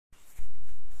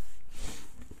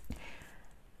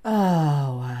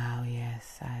Oh, wow,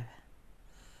 yes. I've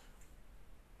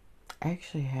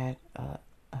actually had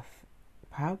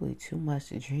probably too much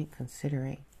to drink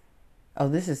considering. Oh,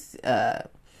 this is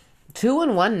 2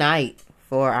 in 1 night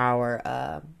for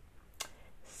our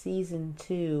season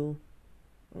 2,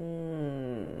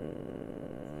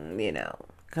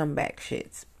 comeback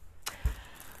shits.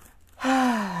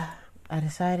 I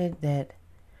decided that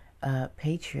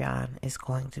Patreon is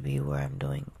going to be where I'm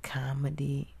doing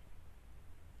comedy.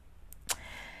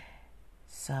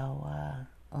 So,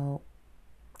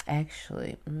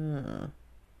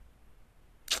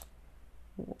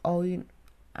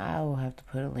 I will have to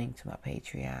put a link to my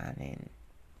Patreon in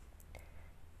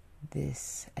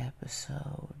this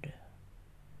episode.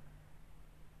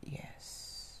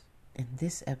 Yes. In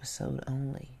this episode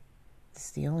only. This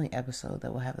is the only episode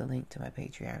that will have the link to my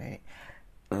Patreon in it.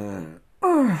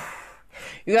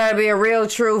 You gotta be a real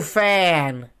true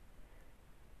fan.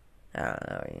 I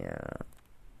don't know,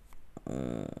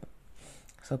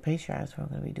 So Patreon is where I'm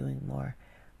going to be doing more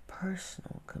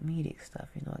personal, comedic stuff.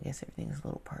 I guess everything's a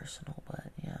little personal, but,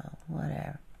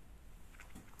 whatever.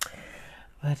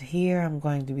 But here I'm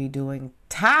going to be doing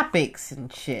topics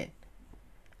and shit.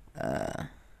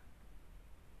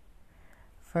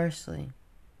 Firstly,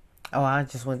 I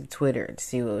just went to Twitter to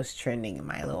see what was trending in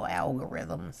my little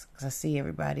algorithms. Because I see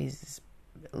everybody's just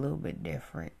a little bit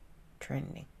different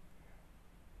trending.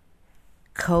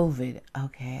 COVID.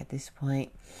 Okay, at this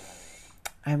point,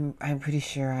 I'm pretty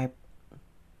sure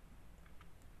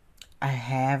I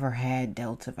have or had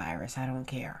Delta virus. I don't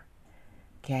care.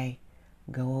 Okay?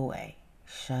 Go away.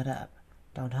 Shut up.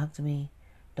 Don't talk to me.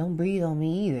 Don't breathe on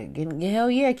me either.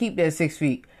 Hell yeah, keep that 6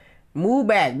 feet. Move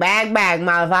back. Back,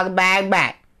 motherfucker.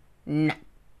 Back. No.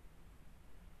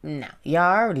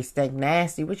 Y'all already stink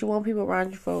nasty. What you want people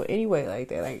around you for anyway like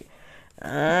that? Like,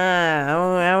 I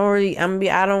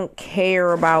don't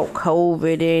care about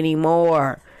COVID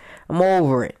anymore. I'm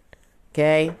over it.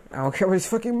 Okay? I don't care what this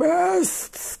fucking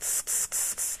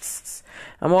mess.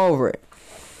 I'm over it.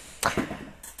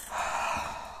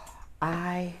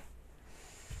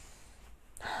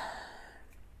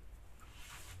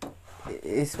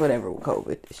 It's whatever with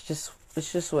COVID. It's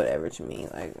just whatever to me.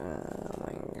 Like, oh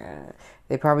my God.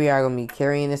 They probably are going to be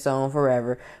carrying this on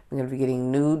forever. We're going to be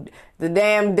getting the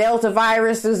damn Delta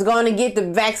virus is going to get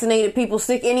the vaccinated people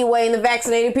sick anyway, and the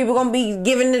vaccinated people are going to be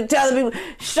giving it to other people.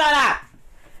 Shut up.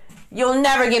 You'll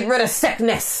never get rid of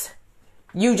sickness.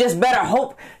 You just better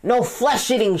hope no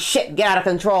flesh-eating shit get out of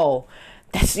control.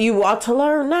 That's you ought to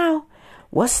learn now.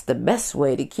 What's the best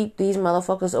way to keep these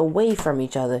motherfuckers away from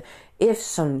each other if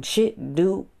some shit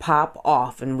do pop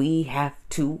off and we have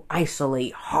to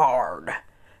isolate hard?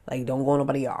 Like, don't go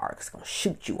nobody yard, 'cause it's gonna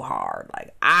shoot you hard.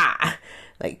 Like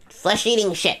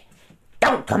flesh-eating shit.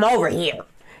 Don't come over here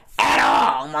at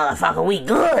all, motherfucker. We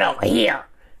good over here.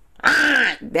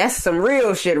 That's some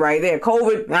real shit right there.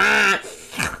 COVID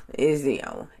is,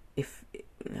 if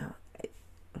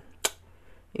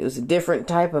it was a different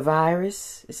type of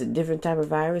virus. It's a different type of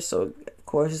virus, so of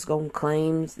course it's gonna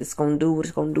claim it's gonna do what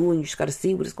it's gonna do, and you just gotta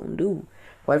see what it's gonna do.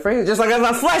 Quite frankly, just like if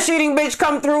a flesh-eating bitch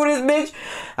come through this bitch,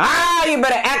 you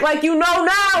better act like you know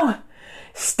now.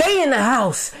 Stay in the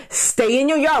house. Stay in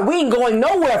your yard. We ain't going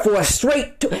nowhere for a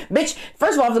straight... Bitch,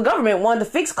 first of all, if the government wanted to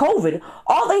fix COVID,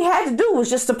 all they had to do was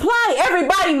just supply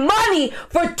everybody money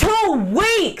for 2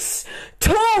 weeks.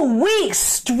 2 weeks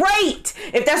straight.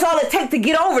 If that's all it takes to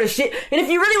get over the shit. And if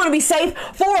you really want to be safe,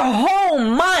 for a whole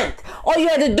month, all you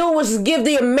had to do was give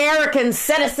the American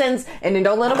citizens... And then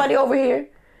don't let nobody over here.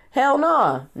 Hell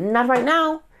no. Not right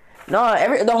now. No,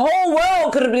 the whole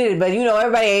world could have been, but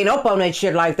everybody ain't up on that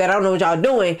shit like that. I don't know what y'all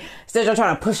doing. Instead, y'all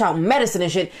trying to push out medicine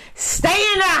and shit. Stay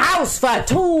in the house for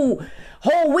 2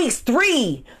 whole weeks,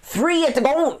 3 at the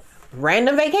go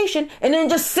random vacation, and then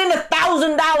just send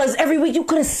 $1,000 every week. You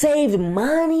could have saved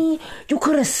money. You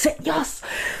could have said, yes.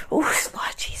 Oh,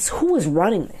 Lord Jesus, who is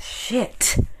running this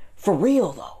shit? For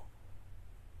real, though.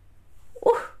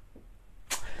 Ooh.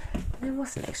 Man,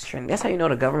 what's the next trend? That's how you know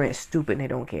the government is stupid and they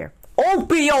don't care.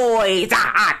 Opioids!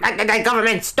 The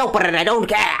government's stupid and they don't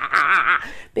care.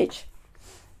 Bitch,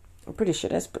 I'm pretty sure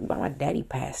that's why my daddy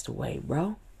passed away,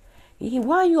 bro.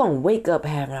 Why are you gonna wake up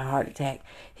having a heart attack?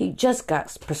 He just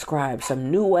got prescribed some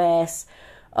new ass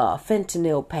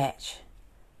fentanyl patch.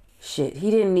 Shit, he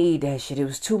didn't need that shit. It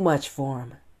was too much for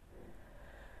him.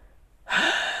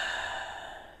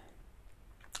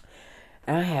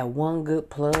 And I had one good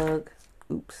plug.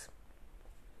 Oops.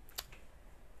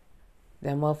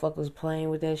 That motherfucker was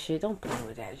playing with that shit. Don't play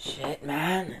with that shit,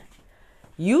 man.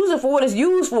 Use it for what it's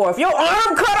used for. If your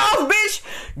arm cut off, bitch,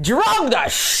 drug the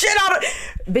shit out of.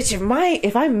 Bitch,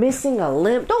 if I'm missing a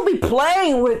limb, don't be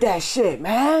playing with that shit,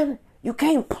 man. You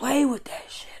can't play with that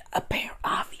shit.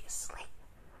 Obviously.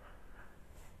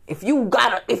 If you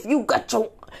got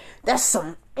your, that's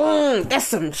some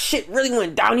shit really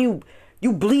went down. You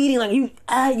bleeding like you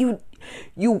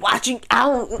watching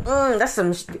out. That's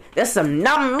some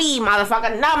numb me,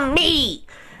 motherfucker, numb me.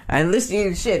 And listening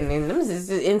to shit, and in them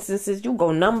instances, you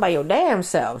go numb by your damn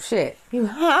self. Shit, you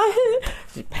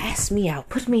just pass me out,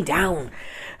 put me down.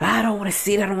 I don't want to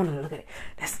see it. I don't want to look at it.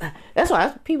 That's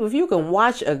why people. If you can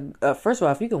watch first of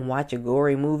all, if you can watch a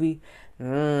gory movie,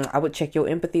 I would check your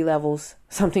empathy levels.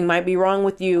 Something might be wrong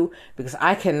with you because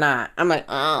I cannot. I'm like,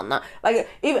 oh no. Like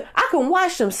even I can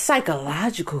watch some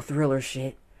psychological thriller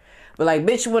shit. But like,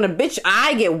 bitch, when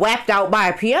I get whacked out by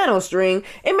a piano string,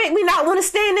 it make me not want to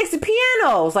stand next to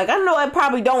pianos. Like, I know it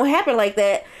probably don't happen like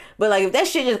that, but like, if that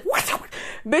shit just,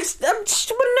 bitch,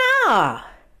 nah.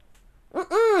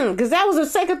 Cause that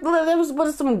was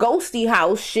some ghosty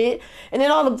house shit. And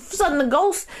then all of a sudden the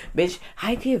ghost, bitch,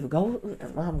 I give ghost,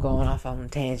 I'm going off on a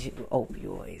tangent with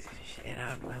opioids and shit.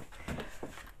 I'm like,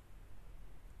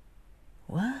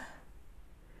 what?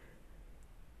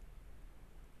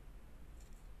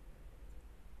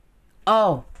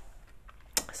 Oh,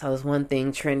 so there's one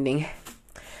thing trending. It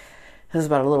was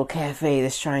about a little cafe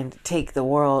that's trying to take the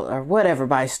world or whatever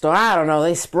by storm. I don't know.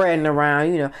 They spreading around,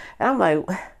 And I'm like,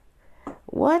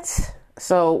 what?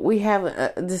 So we have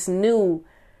this new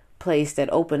place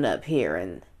that opened up here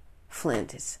in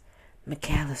Flint. It's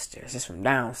McAllister's. It's from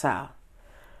down south.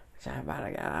 I don't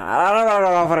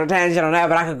know for the tangent on that,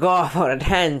 but I could go off on a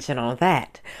tangent on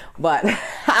that. But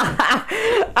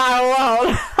I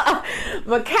won't.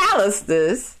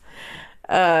 McAllister's,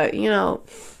 high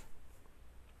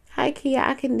key,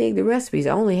 I can dig the recipes.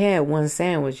 I only had one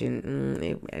sandwich,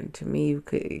 and to me, you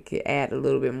could add a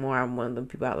little bit more. I'm one of them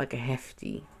people out like a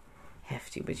hefty,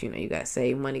 but you gotta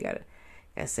save money, gotta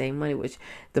save money. Which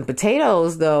the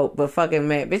potatoes though, but fucking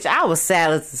man, bitch, I was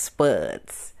salads and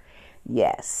spuds.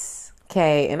 Yes.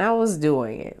 Okay. And I was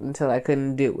doing it until I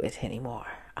couldn't do it anymore,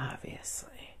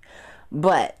 obviously.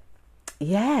 But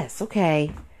yes.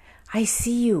 Okay. I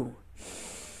see you.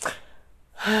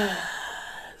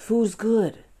 Food's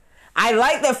good. I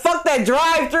like that. Fuck that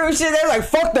drive-through shit. They're like,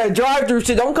 fuck that drive-through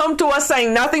shit. Don't come to us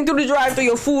saying nothing through the drive-through.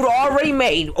 Your food already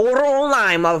made. Order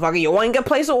online, motherfucker. You want to get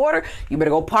place an order? You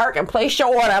better go park and place your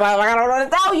order. I don't know what to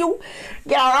tell you.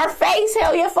 Get on our face.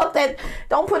 Hell yeah, fuck that.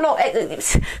 Don't put no.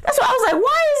 That's why I was like,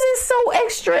 why is this so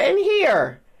extra in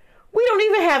here? We don't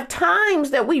even have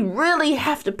times that we really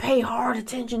have to pay hard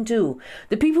attention to.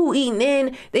 The people who eating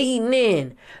in, they eating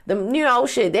in.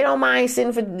 Shit. They don't mind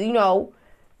sitting for,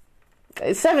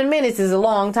 7 minutes is a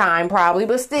long time probably,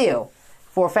 but still,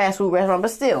 for a fast food restaurant, but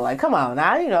still, like, come on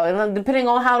now, and depending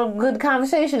on how good the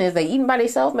conversation is, they eating by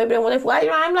themselves, maybe they want to,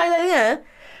 I'm like, yeah,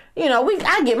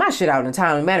 I get my shit out in a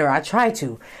timely manner. I try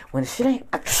to. When the shit ain't,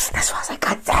 that's why I was like,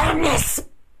 God damn this.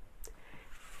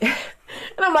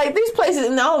 And I'm like, these places,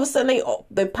 and all of a sudden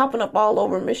they popping up all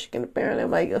over Michigan, apparently.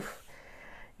 I'm like, ugh.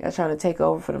 Y'all trying to take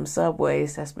over for them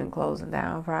Subways that's been closing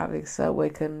down. Probably Subway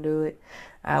couldn't do it.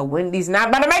 Wendy's not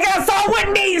about to make it. So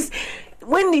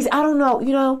Wendy's, I don't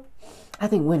know. I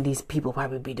think Wendy's people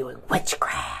probably be doing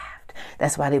witchcraft.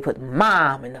 That's why they put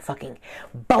mom in the fucking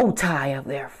bow tie of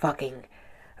their fucking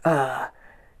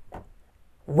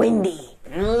Wendy.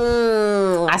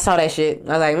 I saw that shit. I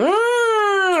was like,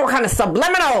 what kind of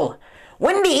subliminal?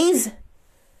 Wendy's.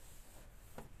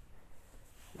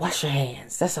 Wash your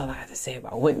hands. That's all I have to say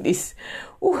about Wendy's.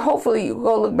 Ooh, hopefully you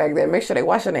go look back there. Make sure they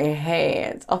washing their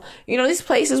hands. Oh, these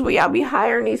places where y'all be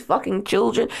hiring these fucking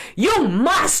children. You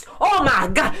must. Oh my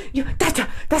God.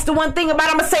 That's the one thing I'm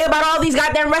going to say about all these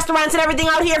goddamn restaurants and everything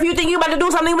out here. If you think you about to do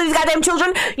something with these goddamn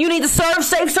children, you need to serve,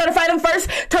 safe, certify them first.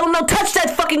 Tell them don't touch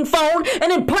that fucking phone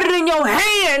and then put it in your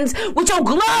hands with your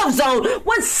gloves on.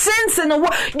 What sense in the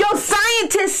world? Your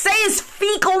scientists say it's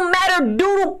fecal matter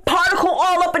doodle particle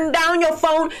all up and down your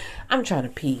phone. I'm trying to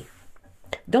pee.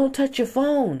 Don't touch your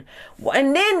phone.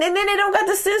 And then they don't got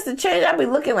the sense to change. I be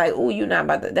looking like, ooh, you not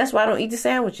about to. That's why I don't eat the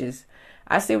sandwiches.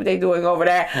 I see what they doing over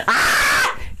there.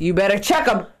 You better check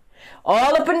them.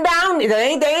 All up and down.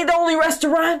 They ain't the only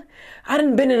restaurant. I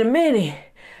done been in a minute.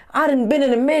 I'm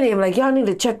like, y'all need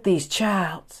to check these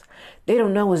childs. They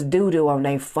don't know it's doo-doo on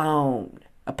their phone,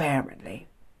 apparently.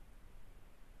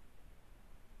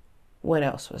 What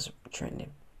else was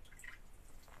trending?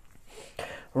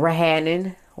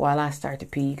 Rihanna, while I start to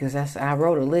pee, because I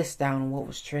wrote a list down on what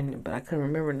was trending, but I couldn't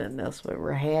remember nothing else with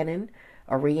Rihanna,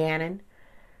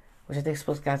 which I think is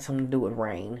supposed to got something to do with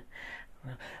rain.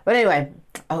 But anyway,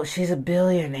 she's a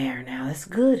billionaire now. That's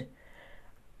good.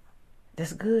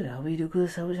 That's good. I hope you do good.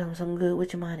 Something good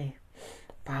with your money.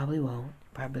 Probably won't.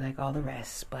 Probably like all the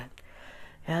rest. But,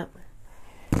 yep.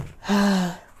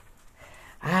 I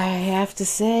have to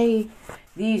say,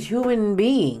 these human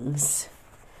beings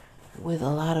with a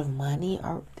lot of money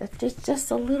are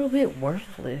just a little bit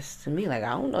worthless to me. Like, I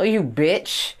don't know you,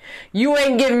 bitch. You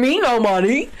ain't giving me no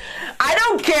money. I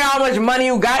don't care how much money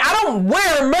you got. I don't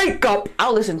wear makeup.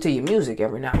 I'll listen to your music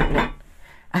every now and then.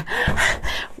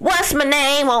 What's my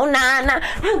name? Oh, nah.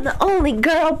 I'm the only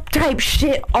girl type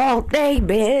shit all day,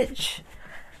 bitch.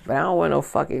 But I don't wear no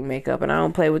fucking makeup, and I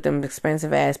don't play with them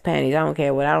expensive ass panties. I don't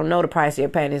care what. I don't know the price of your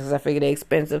panties because I figure they're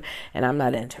expensive, and I'm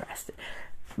not interested.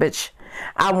 Bitch,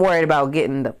 I'm worried about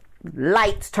getting the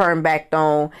lights turned back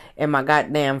on in my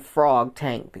goddamn frog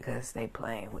tank because they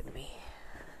playing with me.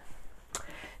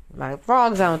 My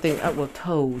frogs, I don't think, well,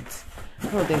 toads, I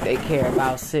don't think they care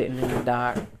about sitting in the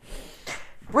dark.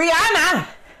 Rihanna!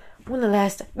 When the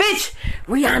last time? Bitch!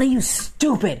 Rihanna, you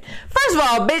stupid. First of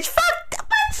all, bitch, fuck,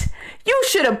 bitch. You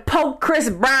should have poked Chris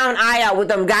Brown eye out with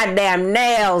them goddamn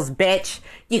nails, bitch.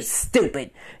 You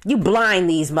stupid. You blind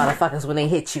these motherfuckers when they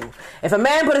hit you. If a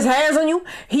man put his hands on you,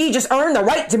 he just earned the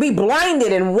right to be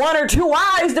blinded in one or two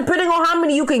eyes, depending on how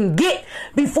many you can get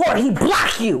before he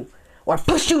block you. Or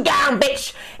push you down,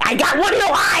 bitch. I got one of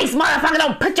your eyes, motherfucker.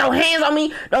 Don't put your hands on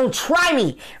me. Don't try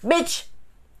me, bitch.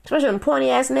 Especially them pointy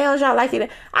ass nails, y'all like it.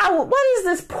 What is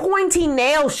this pointy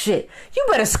nail shit? You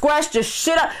better scratch the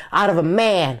shit out of a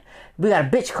man. We got a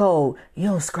bitch code. You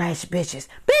don't scratch bitches.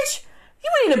 Bitch, you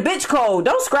ain't a bitch code.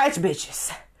 Don't scratch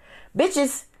bitches.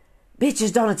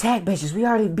 Bitches don't attack bitches. We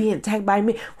already being attacked by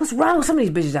me. What's wrong with some of these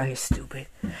bitches out here? Stupid.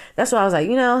 That's why I was like,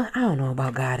 I don't know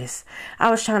about Goddess.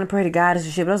 I was trying to pray to Goddess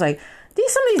and shit, but I was like,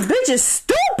 some of these bitches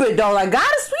stupid though. Like,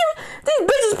 Goddess, these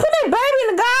bitches put their baby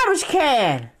in the garbage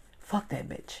can. Fuck that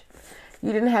bitch.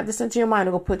 You didn't have the sense of your mind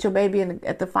to go put your baby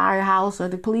at the firehouse or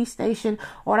the police station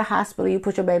or the hospital. You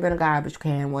put your baby in a garbage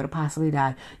can where to possibly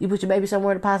die. You put your baby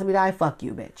somewhere to possibly die. Fuck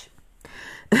you, bitch.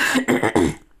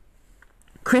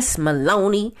 Chris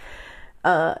Maloney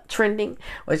trending,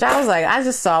 which I was like, I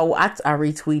just saw, I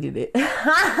retweeted it.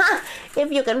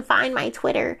 If you can find my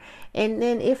Twitter, and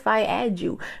then if I add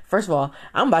you. First of all,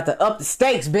 I'm about to up the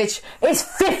stakes, bitch. It's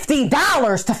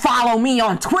 $50 to follow me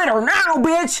on Twitter now,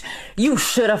 bitch. You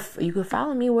could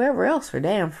follow me wherever else for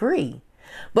damn free.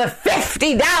 But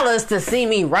 $50 to see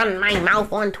me run my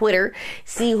mouth on Twitter,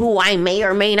 see who I may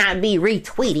or may not be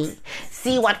retweeting,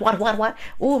 see what.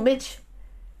 Ooh, bitch.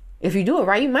 If you do it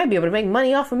right, you might be able to make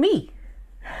money off of me.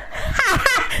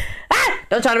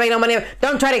 Don't try to make no money.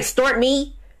 Don't try to extort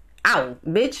me. Ow,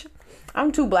 bitch.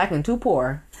 I'm too black and too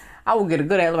poor. I will get a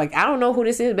good ad. Like, I don't know who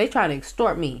this is. They trying to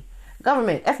extort me.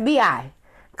 Government, FBI,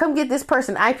 come get this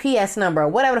person IPS number,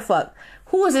 whatever the fuck.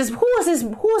 Who is this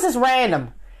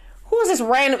random? Who is this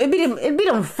random? It be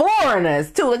them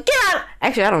foreigners too. Like, get out.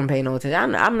 Actually, I don't pay no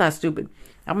attention. I'm not stupid.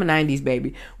 I'm a 90s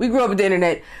baby. We grew up with the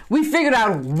internet. We figured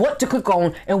out what to click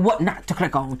on and what not to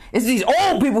click on. It's these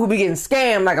old people who be getting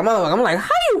scammed like a motherfucker. I'm like, how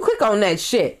do you click on that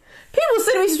shit? People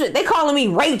send me some shit. They calling me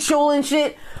Rachel and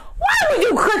shit. Why would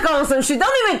you click on some shit?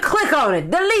 Don't even click on it.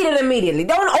 Delete it immediately.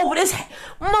 Don't open this.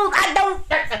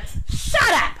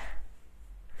 Shut up.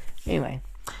 Anyway.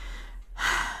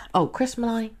 Oh, Chris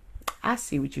Maloney. I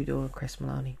see what you're doing, Chris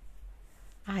Maloney.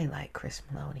 I like Chris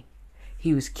Maloney.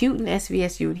 He was cute in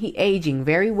SVSU and he aging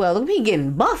very well. Look at me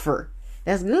getting buffer.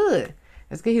 That's good.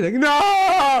 That's good. He's like,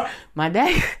 no! My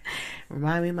daddy.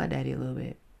 Remind me of my daddy a little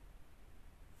bit.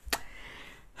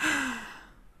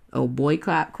 Oh,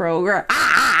 boycott Kroger.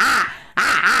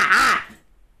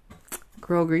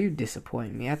 Kroger, you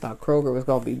disappoint me. I thought Kroger was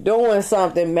going to be doing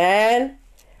something, man.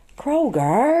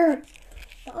 Kroger?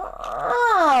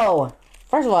 Oh.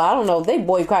 First of all, I don't know if they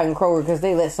boycotting Kroger because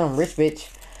they let some rich bitch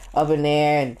up in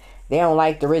there and they don't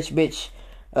like the rich bitch,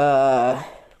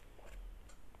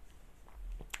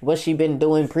 what she been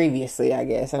doing previously, I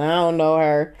guess. And I don't know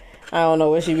her. I don't know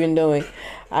what she been doing.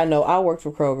 I know I worked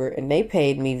for Kroger and they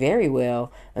paid me very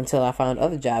well until I found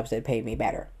other jobs that paid me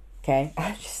better. Okay?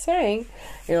 I'm just saying.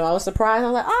 I was surprised. I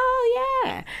was like, oh,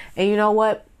 yeah. And you know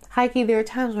what? Heike, there are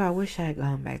times where I wish I had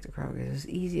gone back to Kroger. It was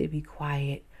easy to be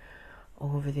quiet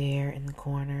over there in the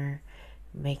corner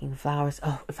making flowers.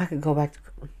 Oh, if I could go back to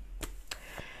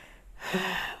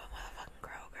motherfucking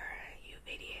Kroger, you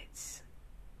idiots.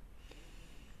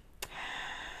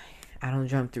 I don't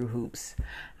jump through hoops.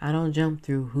 I don't jump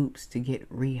through hoops to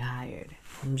get rehired.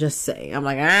 I'm just saying. I'm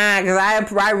like, because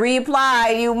I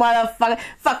reapplied, you motherfucker.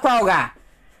 Fuck Kroger.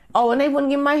 Oh, and they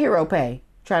wouldn't give my hero pay.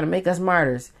 Trying to make us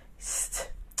martyrs.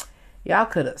 Y'all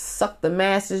could have sucked the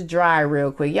masses dry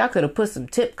real quick. Y'all could have put some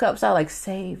tip cups out like,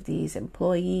 save these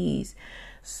employees.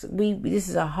 This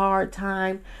is a hard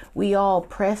time. We all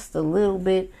pressed a little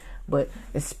bit, but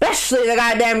especially the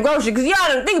goddamn grocery, because y'all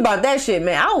didn't think about that shit,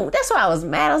 man. That's why I was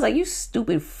mad. I was like, you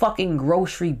stupid fucking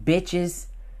grocery bitches.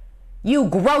 I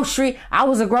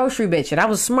was a grocery bitch, and I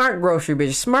was smart grocery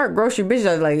bitch. Smart grocery bitch.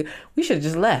 I was like, we should have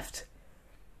just left.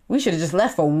 We should have just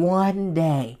left for one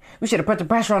day. We should have put the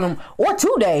pressure on them, or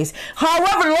 2 days.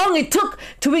 However long it took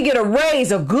till we get a raise,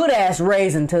 a good ass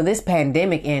raise, until this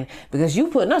pandemic end. Because you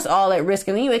putting us all at risk,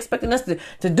 and then you expecting us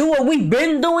to do what we've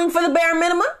been doing for the bare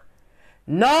minimum?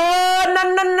 No. Bitch,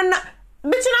 and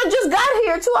I just got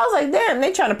here too. I was like, damn,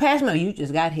 they trying to pass me. Oh, you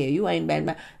just got here. You ain't bad.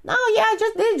 No, yeah, I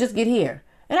just did just get here.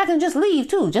 And I can just leave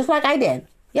too, just like I did.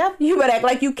 Yep, you better act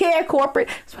like you care, corporate.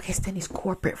 So I can't stand these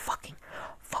corporate fucking.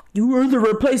 Fuck, you are the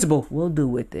replaceable. We'll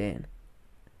do it then.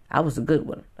 I was a good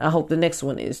one. I hope the next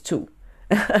one is too.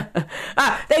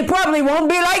 They probably won't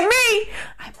be like me.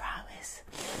 I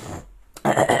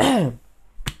promise.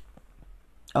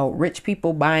 Oh, rich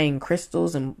people buying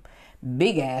crystals and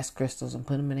big ass crystals and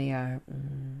putting them in their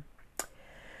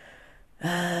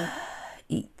yard.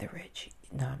 Eat the rich.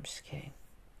 No, I'm just kidding.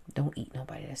 Don't eat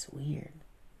nobody. That's weird.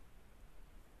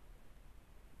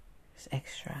 It's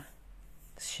extra.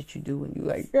 Shit you do when you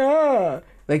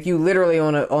like you literally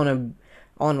on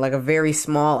like a very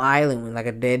small island with like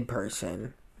a dead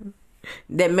person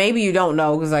that maybe you don't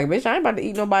know, because like, bitch, I ain't about to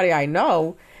eat nobody I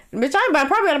know. Bitch,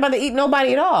 probably not about to eat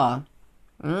nobody at all.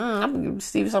 I'm gonna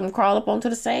see something crawl up onto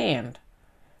the sand.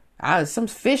 Some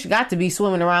fish got to be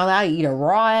swimming around. I eat a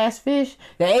raw ass fish.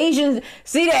 The Asians,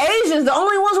 the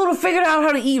only ones who have figured out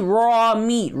how to eat raw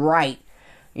meat right.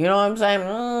 You know what I'm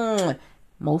saying?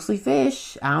 Mostly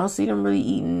fish. I don't see them really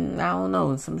eating, I don't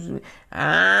know.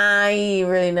 I eat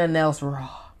really nothing else raw.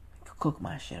 I can cook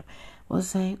my shit. What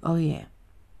was I saying? Oh, yeah.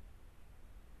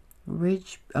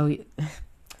 Oh, yeah.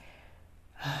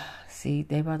 See,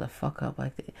 they about to fuck up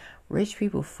like that. Rich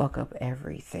people fuck up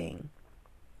everything.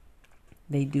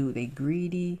 They do. They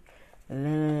greedy.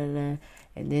 And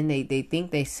then they think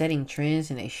they setting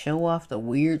trends, and they show off the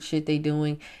weird shit they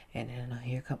doing. And then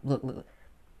here come, look.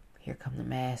 Here come the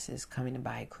masses coming to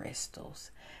buy crystals.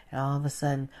 And all of a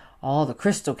sudden, all the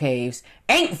crystal caves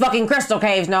ain't fucking crystal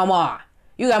caves no more.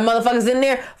 You got motherfuckers in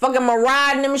there fucking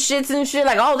riding them shits and shit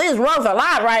like, oh, this is worth a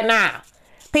lot right now.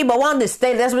 People want this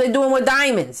state. That's what they're doing with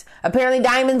diamonds. Apparently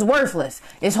diamonds worthless.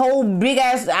 This whole big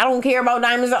ass, I don't care about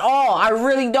diamonds at all. I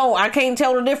really don't. I can't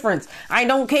tell the difference. I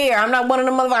don't care. I'm not one of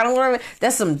them motherfuckers.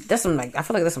 That's some like, I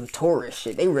feel like that's some tourist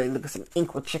shit. They really look at some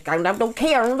intricate. I don't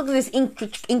care. I don't look at this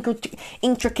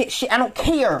intricate shit. I don't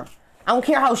care. I don't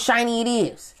care how shiny it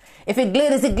is. If it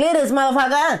glitters,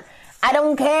 motherfucker. I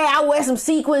don't care. I'll wear some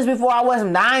sequins before I wear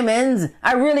some diamonds.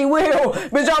 I really will.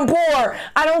 Bitch, I'm poor.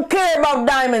 I don't care about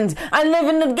diamonds. I live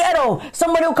in the ghetto.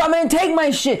 Somebody will come in and take my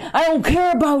shit. I don't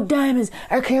care about diamonds.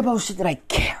 I care about shit that I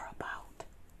care about.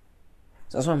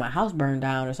 So that's when my house burned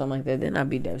down or something like that, then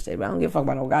I'd be devastated. But I don't give a fuck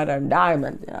about no goddamn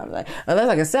diamonds. You know, I was like, unless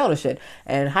I can sell the shit.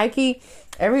 And high key,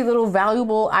 every little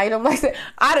valuable item like that,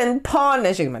 I didn't pawn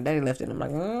that shit. My daddy left it. I'm like,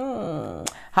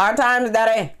 hard times,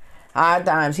 daddy. Hard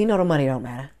times. He know the money don't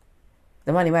matter.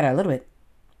 The money matter a little bit,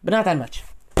 but not that much.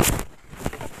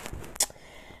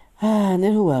 And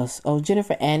then who else? Oh,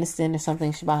 Jennifer Aniston or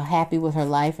something. She's about happy with her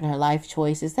life and her life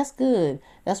choices. That's good.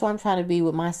 That's why I'm trying to be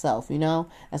with myself, you know?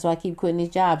 That's why I keep quitting these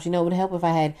jobs. You know, it would help if I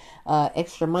had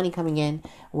extra money coming in,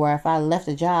 where if I left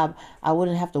a job, I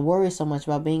wouldn't have to worry so much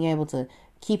about being able to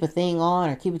keep a thing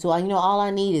on or keep it to, you know, all I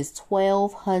need is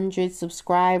 1,200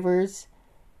 subscribers.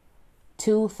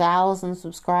 2,000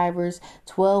 subscribers,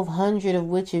 1,200 of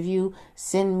which of you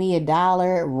send me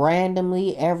 $1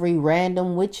 randomly every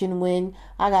random witch and win.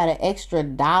 I got an extra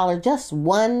 $1, just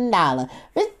 $1.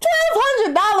 It's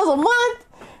 $1,200 a month,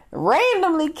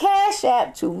 randomly cash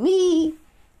app to me.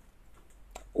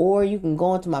 Or you can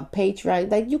go into my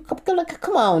Patreon. Like, you come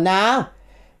on now.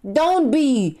 You got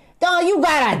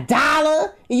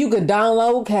 $1 and you can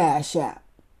download Cash App.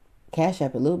 Cash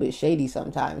App a little bit shady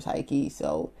sometimes, Heike,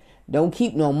 so don't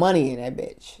keep no money in that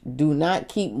bitch. Do not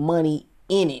keep money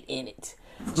in it.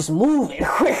 Just move it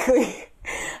quickly.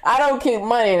 I don't keep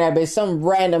money in that bitch. Some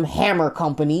random hammer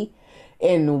company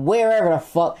in wherever the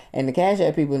fuck. And the Cash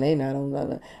App people, they not on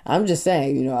nothing. I'm just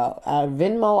saying, you know,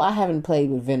 Venmo, I haven't played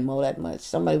with Venmo that much.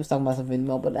 Somebody was talking about some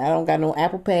Venmo, but I don't got no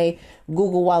Apple Pay,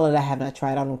 Google Wallet. I have not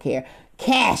tried. I don't care.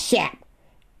 Cash App.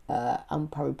 I'm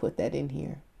probably put that in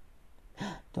here.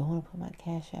 Don't want to put my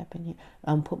Cash App in here.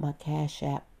 I'm going to put my Cash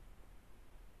App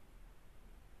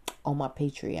on my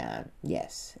Patreon.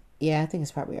 Yes. Yeah, I think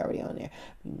it's probably already on there.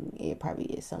 It probably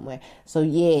is somewhere. So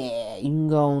yeah, you can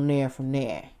go on there from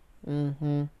there.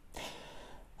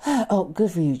 Oh, good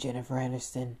for you, Jennifer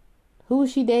Aniston. Who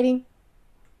was she dating?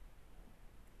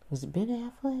 Was it Ben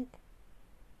Affleck?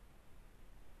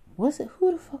 Was it?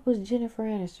 Who the fuck was Jennifer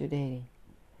Aniston dating?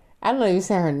 I don't even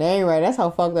say her name right. That's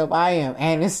how fucked up I am.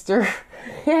 Aniston.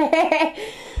 Who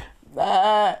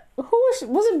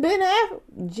was it? Ben Affleck?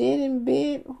 Jen and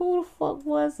Ben? Who the fuck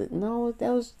was it? No,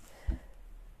 that was...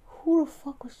 Who the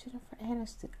fuck was Jennifer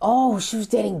Aniston? Oh, she was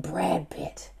dating Brad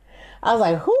Pitt. I was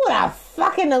like, who would I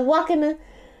fucking walking the...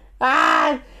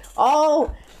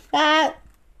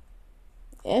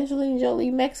 Angelina Jolie,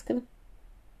 Mexican.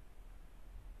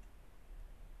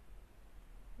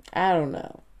 I don't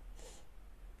know.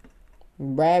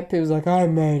 Brad Pitt was like, I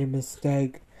made a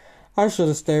mistake. I should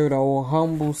have stayed with old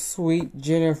humble, sweet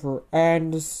Jennifer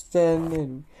Aniston,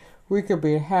 and we could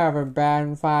be having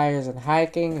bonfires and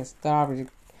hiking and stuff with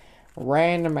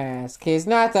random ass kids.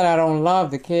 Not that I don't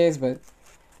love the kids, but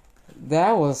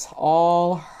that was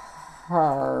all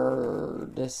her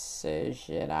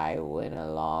decision. I went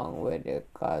along with it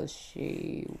because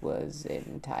she was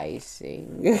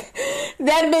enticing.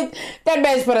 That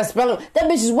bitch put a spell on. That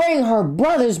bitch is wearing her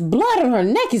brother's blood on her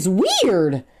neck. It's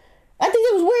weird. I think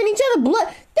they was wearing each other's blood.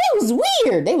 That was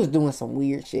weird. They was doing some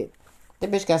weird shit.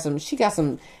 That bitch got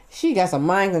some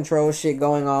mind control shit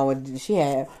going on with she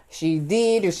had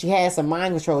some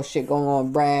mind control shit going on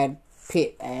with Brad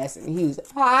Pitt ass, and he was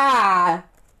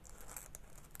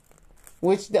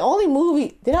which the only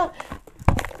movie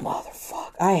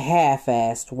I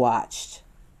half-assed watched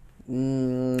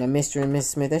Mr. and Mrs.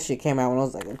 Smith. That shit came out when I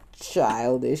was like a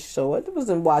childish, so I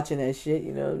wasn't watching that shit,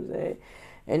 you know what I'm saying?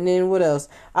 And then what else?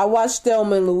 I watched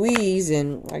Thelma and Louise,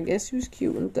 and I guess he was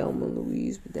cute in Thelma and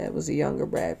Louise, but that was a younger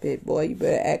Brad Pitt. Boy, you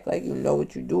better act like you know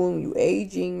what you're doing. You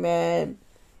aging, man.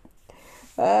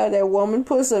 That woman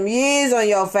put some years on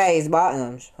your face, boy.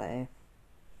 I'm just playing.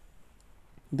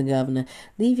 The governor.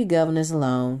 Leave your governors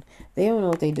alone. They don't know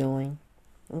what they're doing.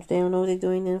 If they don't know what they're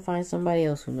doing, then find somebody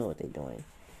else who know what they're doing.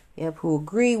 Yep, who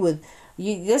agree with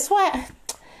you. That's why...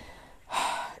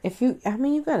 you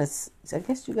gotta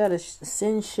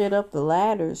send shit up the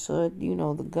ladder so,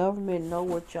 the government know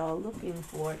what y'all looking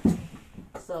for.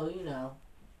 So,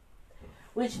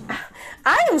 which,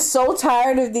 I am so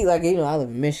tired of I live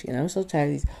in Michigan. I'm so tired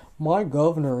of these, my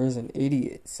governor is an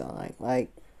idiot sign.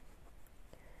 Like,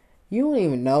 you don't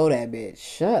even know that bitch.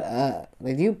 Shut up.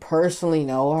 Like, you personally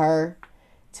know her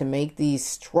to make these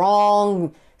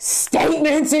strong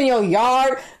statements in your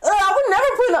yard. I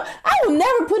would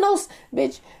never put no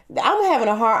bitch. I'm having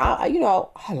a hard.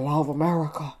 I love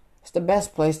America. It's the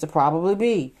best place to probably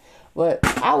be, but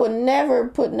I would never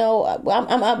put no.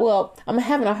 I'm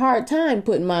having a hard time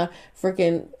putting my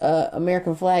freaking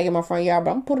American flag in my front yard,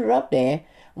 but I'm gonna put it up there.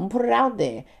 I'm gonna put it out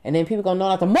there, and then people gonna know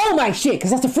not to mow my shit,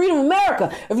 because that's the freedom of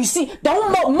America. If you see,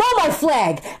 don't mow my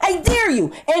flag. I dare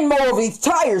you. And mow over these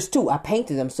tires too. I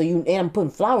painted them and I'm putting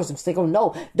flowers and so they gonna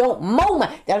know. Don't mow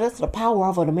that's the power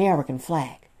of an American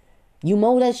flag. You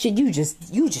mow that shit, you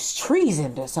just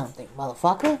treasoned or something,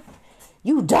 motherfucker.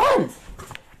 You done.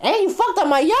 And you fucked up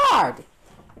my yard.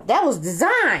 That was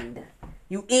designed.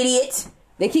 You idiot.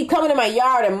 They keep coming to my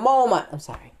yard and mow I'm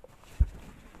sorry.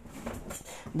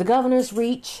 The governor's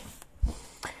reach.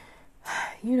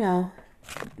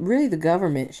 Really the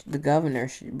governor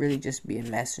should really just be a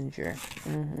messenger.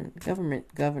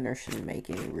 Governor shouldn't make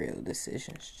any real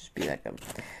decisions. Just be like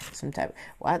some type.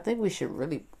 I think we should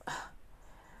really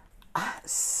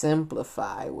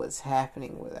simplify what's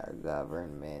happening with our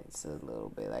governments a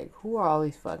little bit. Like, who are all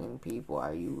these fucking people?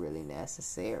 Are you really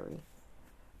necessary?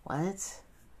 What?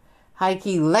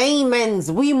 Hikey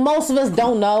layman's. Most of us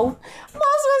don't know. Most of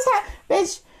us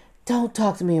bitch, don't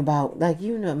talk to me about,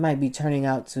 it might be turning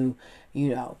out to,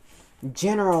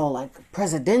 general,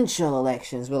 presidential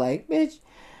elections. But, bitch,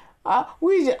 I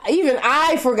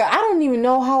forgot. I don't even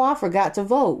know how I forgot to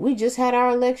vote. We just had our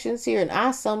elections here, and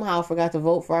I somehow forgot to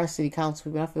vote for our city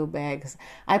council people. I feel bad because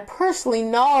I personally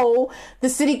know the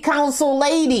city council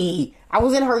lady. I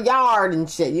was in her yard and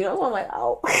shit, I'm like,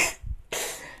 oh...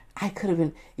 I could have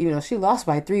been, even though she lost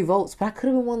by 3 votes, but I could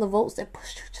have been one of the votes that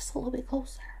pushed her just a little bit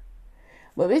closer.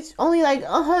 But it's only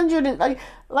 100 and I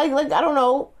don't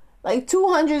know,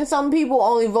 200 and some people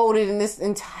only voted in this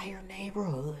entire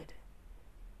neighborhood.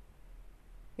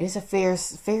 It's a fair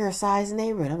sized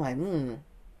neighborhood. I'm like,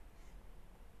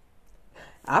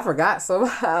 I forgot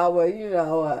somehow, but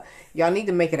y'all need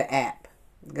to make it an app.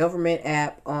 Government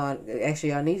app y'all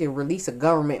need to release a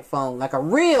government phone, like a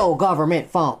real government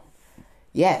phone.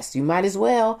 Yes, you might as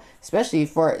well, especially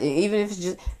even if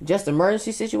it's just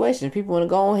emergency situations. People want to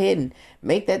go ahead and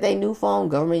make that their new phone.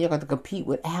 Government, you're going to compete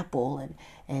with Apple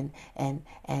and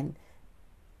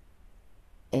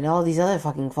all these other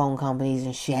fucking phone companies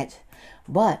and shit.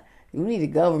 But you need a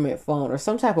government phone or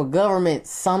some type of government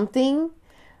something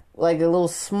like a little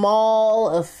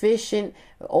small, efficient,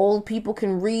 old people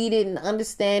can read it and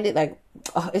understand it. Like,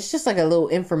 it's just like a little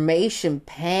information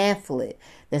pamphlet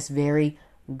that's very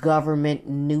government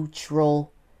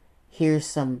neutral. Here's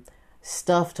some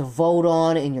stuff to vote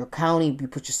on in your county. You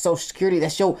put your social security.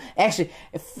 That's your, actually,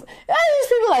 if these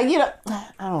people like, you know,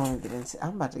 I don't want to get into,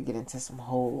 I'm about to get into some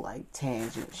whole like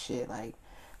tangent shit, like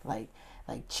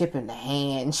chip in the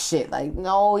hand shit. Like,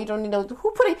 no, you don't need no,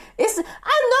 who put it, it's, I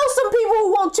know some people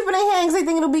who want chip in their hands, they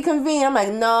think it'll be convenient. I'm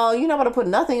like, no, you're not going to put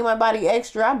nothing in my body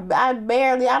extra. I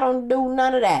don't do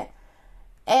none of that.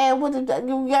 And with the,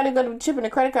 you got to go to chip in the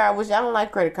credit card, which I don't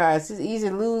like credit cards. It's easy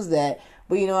to lose that.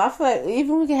 But, you know, I feel like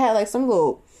even we can have like some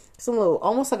little,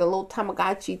 almost like a little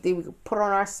Tamagotchi thing we could put on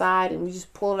our side and we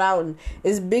just pull it out and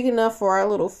it's big enough for our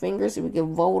little fingers so we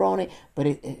can vote on it. But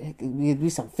it could be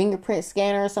some fingerprint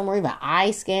scanner or somewhere, even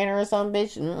eye scanner or some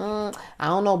bitch. I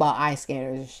don't know about eye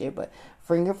scanners and shit, but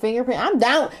fingerprint, I'm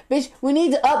down. Bitch, we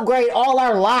need to upgrade all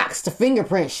our locks to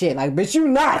fingerprint shit. Like, bitch, you're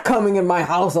not coming in my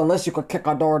house unless you could kick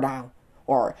our door down.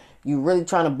 Or you really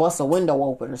trying to bust a window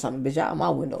open or something. Bitch, out my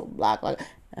window blocked. Like,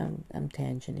 I'm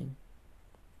tangenting.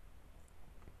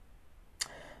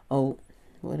 Oh,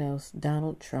 what else?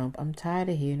 Donald Trump. I'm tired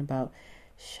of hearing about,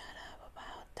 shut up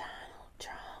about Donald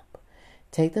Trump.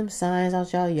 Take them signs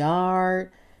out your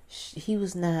yard. He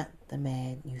was not the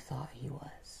man you thought he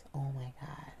was. Oh my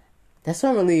God. That's where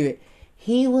I'm going to leave it.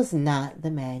 He was not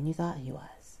the man you thought he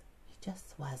was. He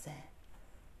just wasn't.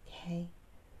 Okay?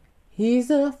 He's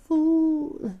a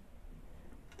fool.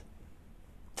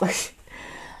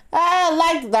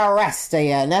 Like the rest of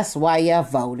you, and that's why you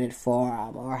voted for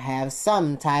him, or have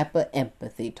some type of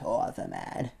empathy toward the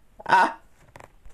man.